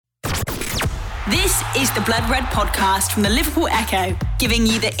This is the Blood Red podcast from the Liverpool Echo, giving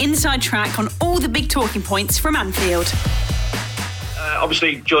you the inside track on all the big talking points from Anfield.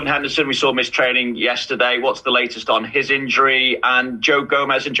 Obviously, Jordan Henderson, we saw miss training yesterday. What's the latest on his injury? And Joe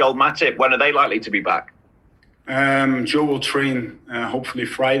Gomez and Joel Matip, when are they likely to be back? Joe will train hopefully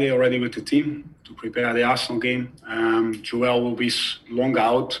Friday already with the team to prepare the Arsenal game. Joel will be long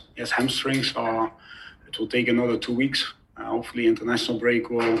out. He has hamstrings, so it will take another 2 weeks. Hopefully international break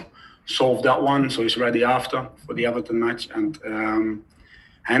will solve that one, so he's ready after for the Everton match. And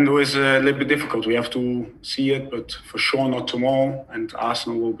Hendo is a little bit difficult. We have to see it, but for sure not tomorrow. And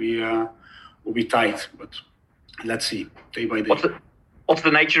Arsenal will be tight, but let's see day by day. What's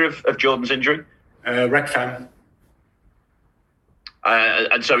the nature of Jordan's injury? Rec fam.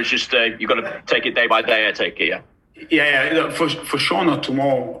 And so it's just you've got to take it day by day. I take it, yeah. Yeah, for sure not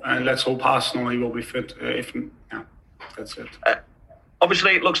tomorrow. And let's hope Arsenal he will be fit. That's it.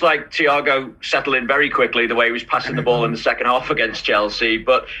 Obviously, it looks like Thiago settled in very quickly the way he was passing the ball in the second half against Chelsea.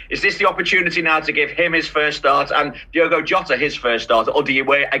 But is this the opportunity now to give him his first start and Diogo Jota his first start? Or do you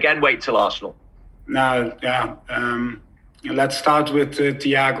wait till Arsenal? No, yeah. Let's start with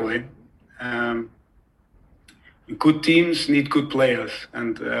Thiago. Good teams need good players.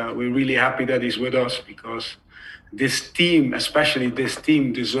 And we're really happy that he's with us because this team, especially this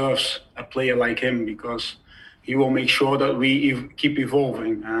team, deserves a player like him because he will make sure that we keep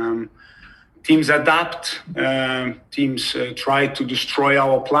evolving. Teams adapt. Teams try to destroy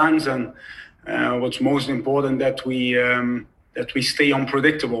our plans, and what's most important that we stay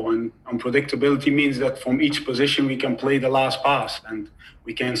unpredictable. And unpredictability means that from each position we can play the last pass, and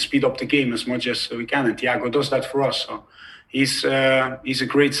we can speed up the game as much as we can. And Thiago does that for us. So he's a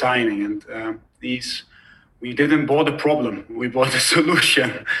great signing, and we didn't bought a problem, we bought a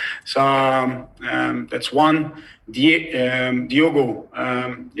solution. So that's one. Diogo,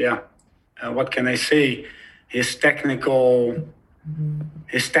 what can I say? His technical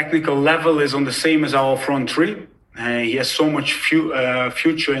level is on the same as our front three. He has so much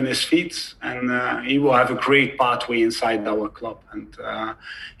future in his feet, and he will have a great pathway inside our club. And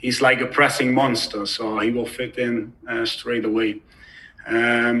he's like a pressing monster, so he will fit in straight away.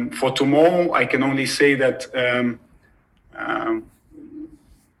 For tomorrow, I can only say that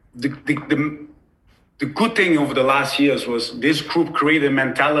the good thing over the last years was this group created a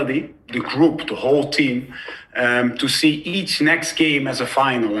mentality, the whole team, to see each next game as a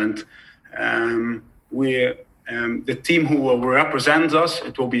final. And we're the team who will represent us.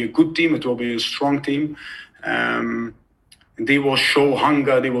 It will be a good team. It will be a strong team. They will show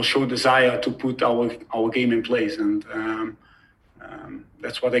hunger. They will show desire to put our game in place. And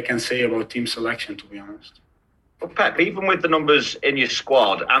that's what I can say about team selection, to be honest. Well, Pep, even with the numbers in your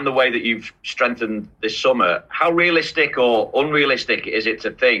squad and the way that you've strengthened this summer, how realistic or unrealistic is it to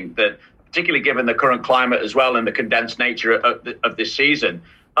think that, particularly given the current climate as well and the condensed nature of this season,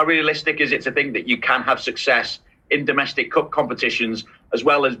 how realistic is it to think that you can have success in domestic cup competitions as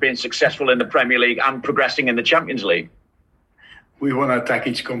well as being successful in the Premier League and progressing in the Champions League? We want to attack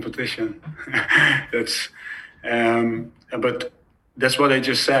each competition. But that's what I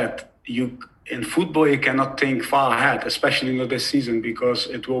just said. In football, you cannot think far ahead, especially not this season, because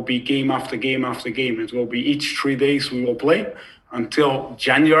it will be game after game after game. It will be each 3 days we will play until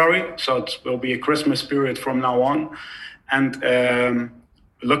January. So it will be a Christmas period from now on. And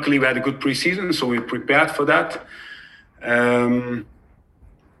luckily, we had a good preseason, so we're prepared for that.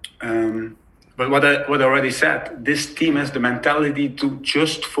 But what I already said, this team has the mentality to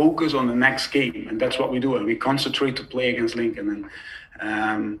just focus on the next game. And that's what we do. And we concentrate to play against Lincoln.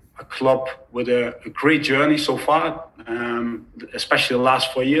 And a club with a great journey so far, especially the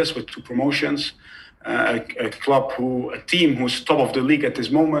last 4 years with 2 promotions. A team who's top of the league at this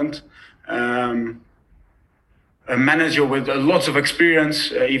moment. A manager with lots of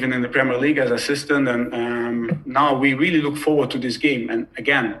experience, even in the Premier League as assistant. And now we really look forward to this game. And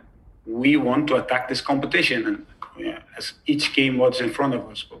again, we want to attack this competition, and as each game what's in front of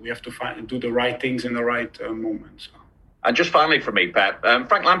us, but we have to do the right things in the right moments. So. And just finally for me, Pep,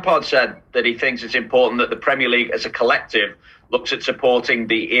 Frank Lampard said that he thinks it's important that the Premier League as a collective looks at supporting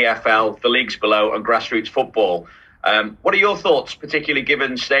the EFL, the leagues below, and grassroots football. What are your thoughts, particularly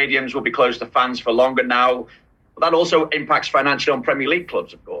given stadiums will be closed to fans for longer now? That also impacts financially on Premier League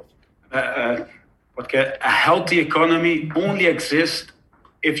clubs, of course. A healthy economy only exists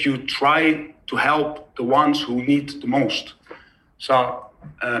if you try to help the ones who need the most. So,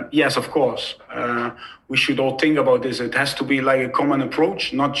 yes, of course, we should all think about this. It has to be like a common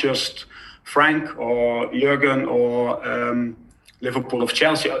approach, not just Frank or Jurgen or Liverpool of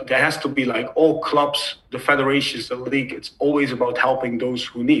Chelsea. There has to be like all clubs, the federations, the league. It's always about helping those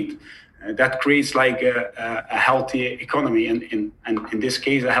who need. That creates like a healthy economy, and in this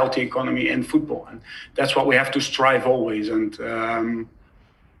case, a healthy economy in football. And that's what we have to strive always. And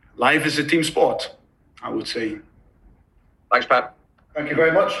life is a team sport, I would say. Thanks, Pat. Thank you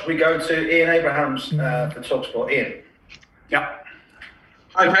very much. We go to Ian Abrahams for TalkSport. Ian. Yeah.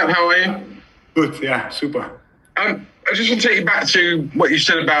 Hi, Pep. How are you? Good. Yeah. Super. I just want to take you back to what you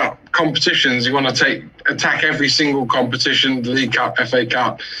said about competitions. You want to attack every single competition, the League Cup, FA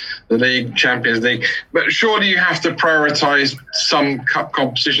Cup, the League, Champions League. But surely you have to prioritise some cup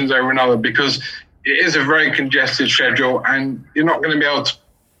competitions over another, because it is a very congested schedule and you're not going to be able to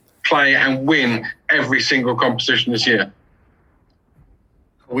play and win every single competition this year.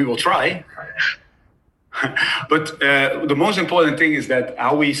 We will try. But the most important thing is that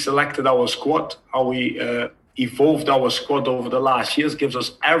how we selected our squad, how we evolved our squad over the last years gives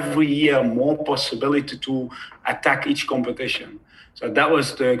us every year more possibility to attack each competition. So that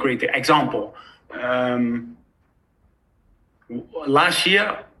was the great example. Last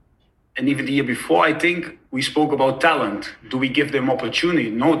year, and even the year before, I think, we spoke about talent. Do we give them opportunity?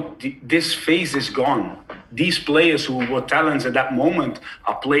 No, this phase is gone. These players who were talents at that moment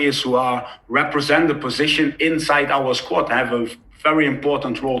are players who represent the position inside our squad, have a very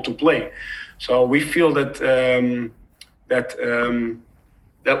important role to play. So we feel that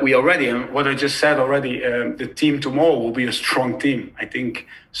that we are ready. And what I just said already, the team tomorrow will be a strong team. I think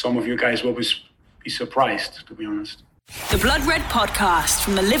some of you guys will be surprised, to be honest. The Blood Red Podcast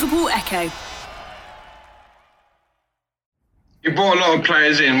from the Liverpool Echo. You brought a lot of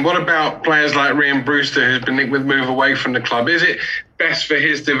players in. What about players like Ryan Brewster, who's been linked with move away from the club? Is it best for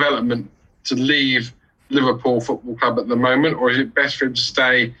his development to leave Liverpool Football Club at the moment, or is it best for him to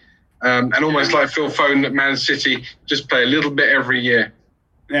stay and almost like Phil Foden at Man City, just play a little bit every year?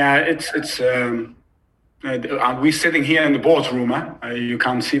 Yeah, we're sitting here in the boardroom. You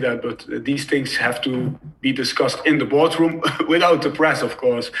can't see that, but these things have to be discussed in the boardroom without the press, of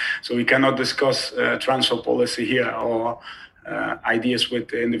course. So we cannot discuss transfer policy here or ideas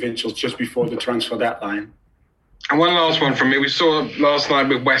with individuals just before the transfer deadline. And one last one from me. We saw last night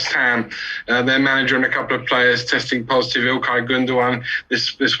with West Ham, their manager and a couple of players testing positive. İlkay Gündoğan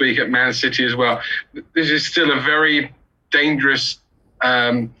this week at Man City as well. This is still a very dangerous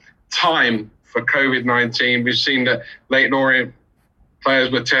time for COVID-19. We've seen that Leyton Orient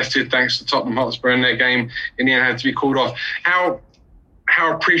players were tested thanks to Tottenham Hotspur, and their game in the end had to be called off.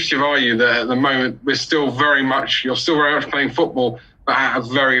 How appreciative are you that at the moment you're still very much playing football, but at a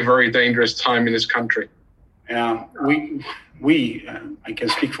very, very dangerous time in this country? Yeah, I can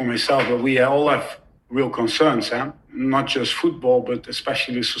speak for myself, but we all have real concerns, not just football, but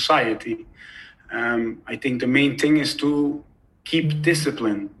especially society. I think the main thing is to keep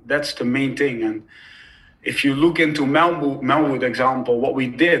discipline. That's the main thing. And if you look into Melwood example, what we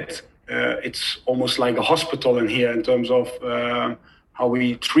did, it's almost like a hospital in here in terms of how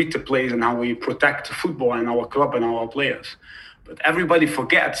we treat the players and how we protect the football and our club and our players. But everybody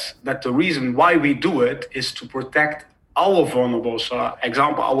forgets that the reason why we do it is to protect our vulnerables.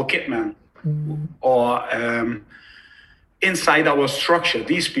 Example, our kitman, or inside our structure,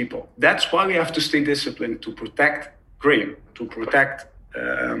 these people. That's why we have to stay disciplined, to protect Graham, to protect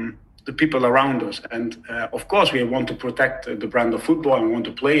the people around us. And of course, we want to protect the brand of football and we want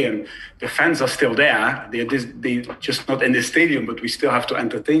to play, and the fans are still there. They're just not in the stadium, but we still have to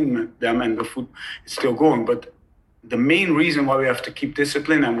entertain them, and the food is still going. But the main reason why we have to keep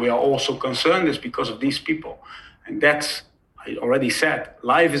discipline and we are also concerned is because of these people. And that's, I already said,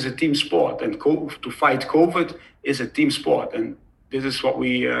 life is a team sport, and to fight COVID is a team sport. And this is what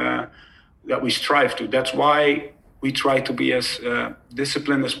that we strive to. That's why we try to be as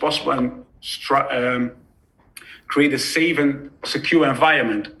disciplined as possible and create a safe and secure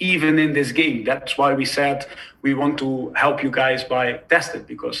environment, even in this game. That's why we said we want to help you guys by testing,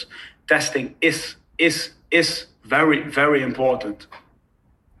 because testing is very, very important.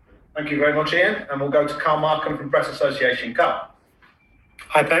 Thank you very much, Ian. And we'll go to Carl Markham from Press Association. Carl.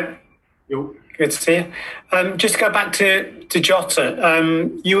 Hi, Pep. Good to see you. Just to go back to Jota,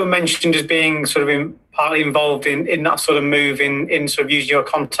 you were mentioned as being sort of partly involved in that sort of move in sort of using your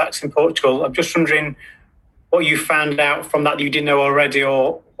contacts in Portugal. I'm just wondering what you found out from that you didn't know already,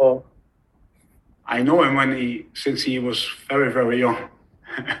 or... I know him since he was very, very young,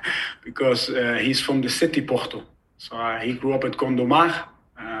 because he's from the city Porto. So he grew up at Gondomar,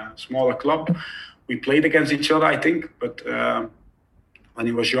 a smaller club. We played against each other, I think, but when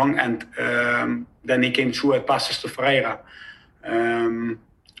he was young, and then he came through at Passos de Ferreira. In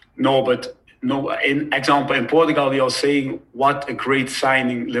example, in Portugal, they are saying what a great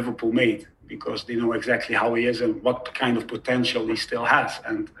signing Liverpool made, because they know exactly how he is and what kind of potential he still has.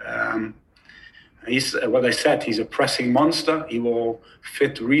 And he's what I said. He's a pressing monster. He will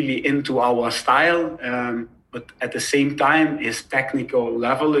fit really into our style, but at the same time, his technical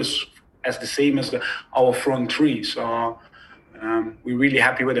level is as the same as our front three. So we're really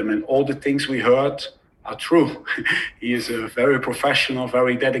happy with him, and all the things we heard are true. He is a very professional,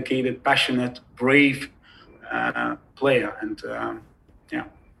 very dedicated, passionate, brave player, and yeah.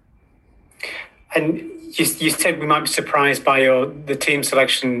 And you said we might be surprised by the team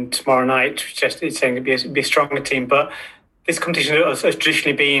selection tomorrow night. It's saying it'd be a stronger team, but this competition has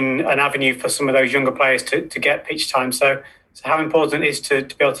traditionally been an avenue for some of those younger players to get pitch time. So how important it is to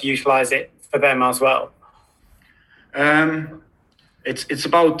be able to utilise it for them as well? It's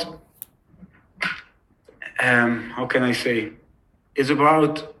about how can I say? It's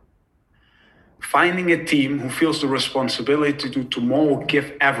about finding a team who feels the responsibility to tomorrow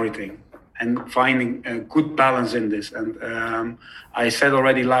give everything, and finding a good balance in this. And I said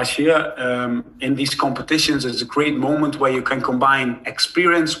already last year, in these competitions, it's a great moment where you can combine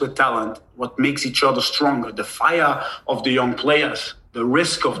experience with talent, what makes each other stronger, the fire of the young players, the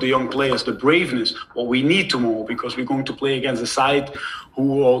risk of the young players, the braveness, what we need tomorrow, because we're going to play against a side who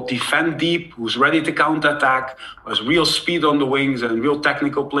will defend deep, who's ready to counter-attack, who has real speed on the wings and real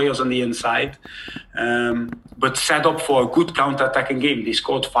technical players on the inside, but set up for a good counter-attacking game. They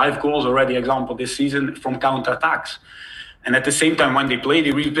scored 5 goals already, example, this season from counter-attacks. And at the same time, when they play,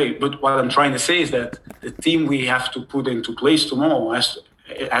 they really play. But what I'm trying to say is that the team we have to put into place tomorrow has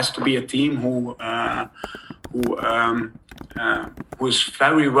to be a team who is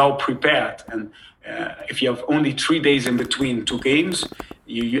very well prepared. And if you have only 3 days in between 2 games,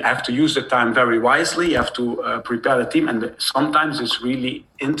 you have to use the time very wisely. You have to prepare the team. And sometimes it's really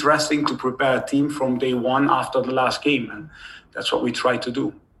interesting to prepare a team from day one after the last game. And that's what we try to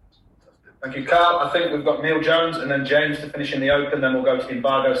do. Thank you, Carl. I think we've got Neil Jones and then James to finish in the open. Then we'll go to the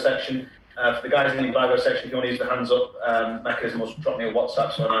embargo section. For the guys in the embargo section, if you want to use the hands up mechanism, or drop me a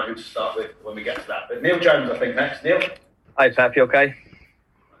WhatsApp so I know who to start with when we get to that. But Neil Jones, I think, next. Neil? Hi, Pep. You okay?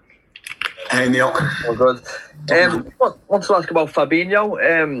 Hey, Neil. All good. Want to ask about Fabinho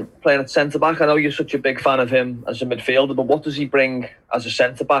playing at centre-back. I know you're such a big fan of him as a midfielder, but what does he bring as a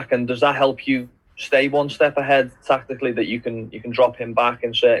centre-back? And does that help you stay one step ahead tactically, that you can drop him back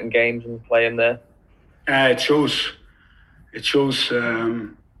in certain games and play him there? It shows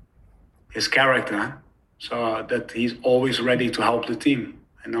his character, so that he's always ready to help the team.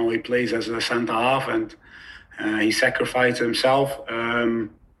 And now he plays as a centre half, and he sacrificed himself.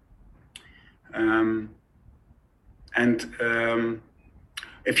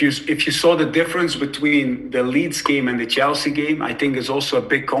 If you saw the difference between the Leeds game and the Chelsea game, I think it's also a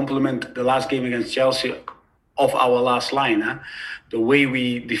big compliment, the last game against Chelsea, of our last line. The way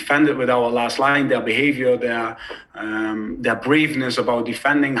we defended with our last line, their behavior, their braveness about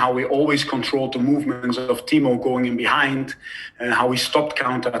defending, how we always controlled the movements of Timo going in behind, and how we stopped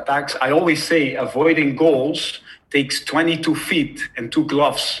counter-attacks. I always say avoiding goals takes 22 feet and 2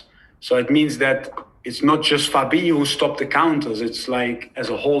 gloves. So it means that it's not just Fabinho who stopped the counters. It's like, as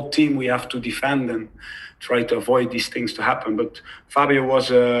a whole team, we have to defend and try to avoid these things to happen. But Fabio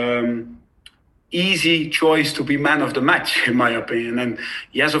was easy choice to be man of the match, in my opinion. And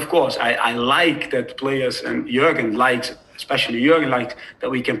yes, of course, I like that players, and Jurgen likes, especially Jurgen likes, that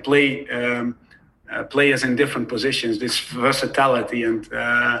we can play players in different positions, this versatility. And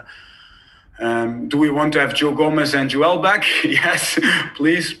do we want to have Joe Gomez and Joel back? Yes,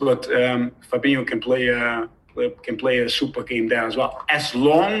 please. But Fabinho can play a super game there as well, as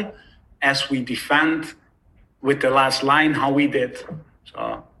long as we defend with the last line how we did.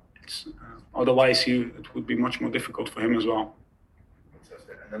 So it's otherwise it would be much more difficult for him as well.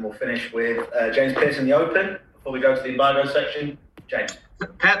 And then we'll finish with James Pearce in the open before we go to the embargo section. James.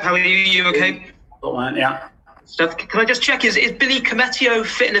 Pep, how are you? You okay? Oh, man, yeah. Stuff. Can I just check, is Billy Cometio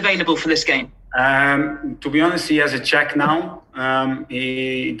fit and available for this game? To be honest, he has a check now.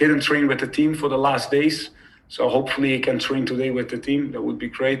 He didn't train with the team for the last days, so hopefully he can train today with the team. That would be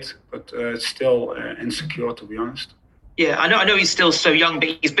great, but it's still insecure, to be honest. Yeah, I know he's still so young, but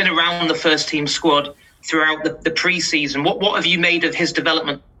he's been around the first team squad throughout the pre-season. What have you made of his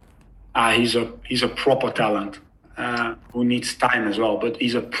development? He's a proper talent. Who needs time as well, but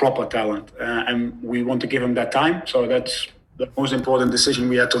he's a proper talent, and we want to give him that time. So that's the most important decision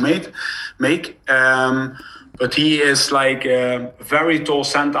we had to make. But he is like a very tall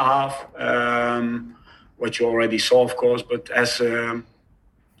centre half, what you already saw, of course, but has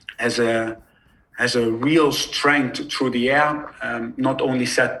a real strength through the air, not only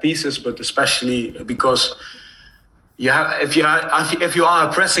set pieces, but especially because if you are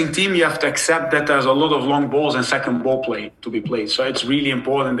a pressing team, you have to accept that there's a lot of long balls and second ball play to be played. So it's really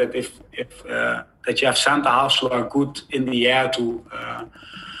important that that you have centre halves who are good in the air to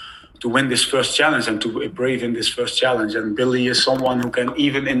win this first challenge and to be brave in this first challenge. And Billy is someone who can,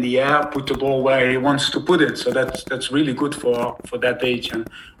 even in the air, put the ball where he wants to put it. So that's really good for that age. And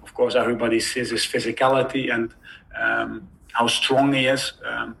of course, everybody sees his physicality and how strong he is.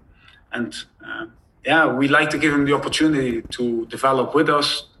 We like to give him the opportunity to develop with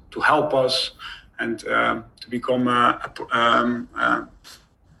us, to help us, and to become a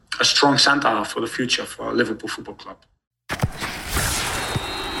strong centre half for the future for Liverpool Football Club.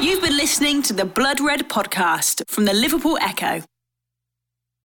 You've been listening to the Blood Red podcast from the Liverpool Echo.